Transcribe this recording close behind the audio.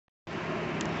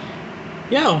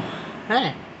Yo,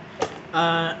 hey.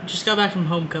 Just got back from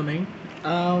homecoming.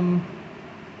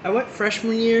 I went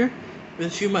freshman year with a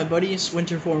few of my buddies,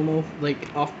 winter formal,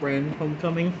 like off-brand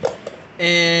homecoming,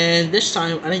 and this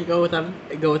time I didn't go with them.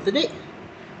 I go with the date.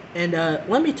 And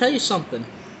let me tell you something.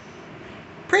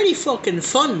 Pretty fucking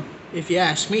fun, if you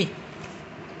ask me.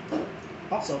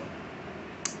 Also,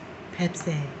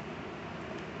 Pepsi.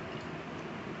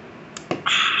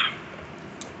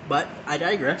 But I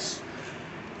digress.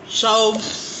 So,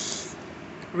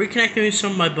 reconnecting with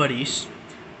some of my buddies,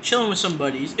 chilling with some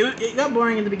buddies. It got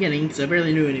boring in the beginning because I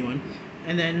barely knew anyone,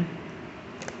 and then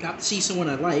got to see someone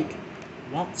I like.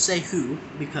 Won't say who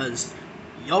because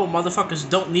yo motherfuckers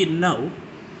don't need to know.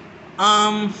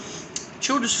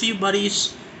 Chilled with a few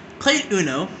buddies, played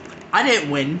Uno. I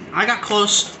didn't win. I got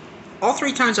close all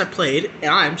 3 times I played, and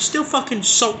I'm still fucking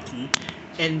salty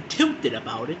and tilted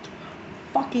about it.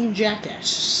 Fucking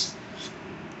jackasses.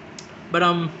 But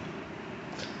hung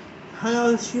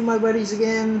out with a few of my buddies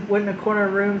again. Went in a corner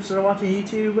of the room, started watching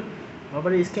YouTube. My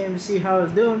buddies came to see how I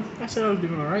was doing. I said I was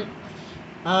doing alright.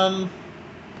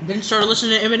 Then started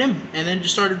listening to Eminem, and then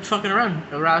just started fucking around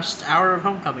the last hour of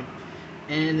homecoming.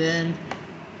 And then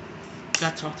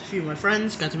got to talk to a few of my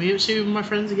friends, got to meet with some of my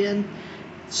friends again.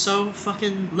 So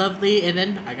fucking lovely, and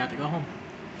then I got to go home.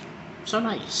 So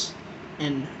nice.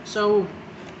 And so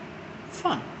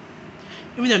fun.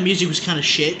 Even though music was kind of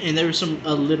shit, and there was a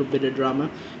little bit of drama,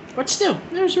 but still,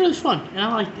 it was really fun, and I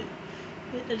liked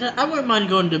it. I wouldn't mind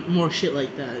going to more shit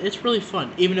like that. It's really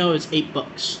fun, even though it's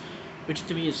 $8, which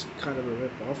to me is kind of a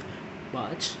rip-off,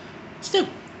 but still, it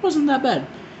wasn't that bad.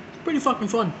 It's pretty fucking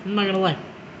fun, I'm not gonna lie.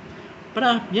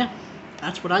 But yeah,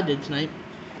 that's what I did tonight.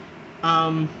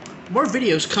 More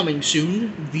videos coming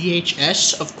soon.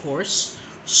 VHS, of course.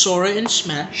 Sora and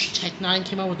Smash. Tech9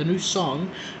 came out with a new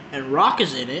song, and Rock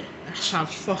is in it. That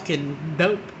sounds fucking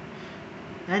dope.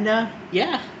 And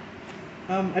yeah.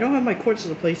 I don't have my cords to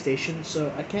the PlayStation,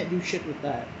 so I can't do shit with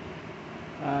that.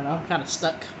 And I'm kind of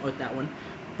stuck with that one.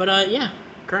 But yeah.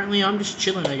 Currently, I'm just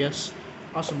chilling, I guess.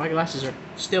 Also, my glasses are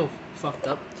still fucked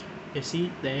up. You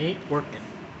see, they ain't working.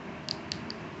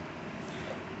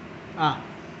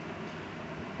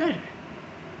 Good.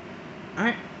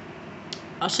 Alright.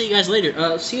 I'll see you guys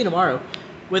later. See you tomorrow.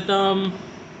 With,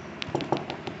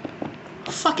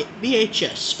 fuck it,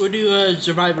 VHS. We'll do a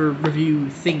Survivor review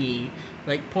thingy.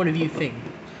 Like, point of view thing.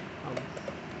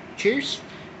 Cheers.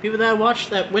 People that watched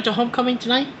that went to homecoming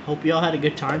tonight. Hope you all had a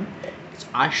good time. 'Cause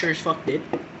I sure as fuck did.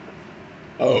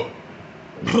 Oh.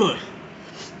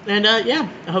 And, yeah.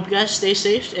 I hope you guys stay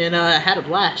safe and, had a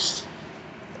blast.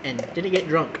 And didn't get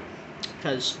drunk.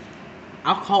 Because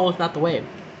alcohol is not the way.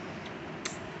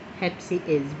 Pepsi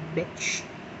is bitch.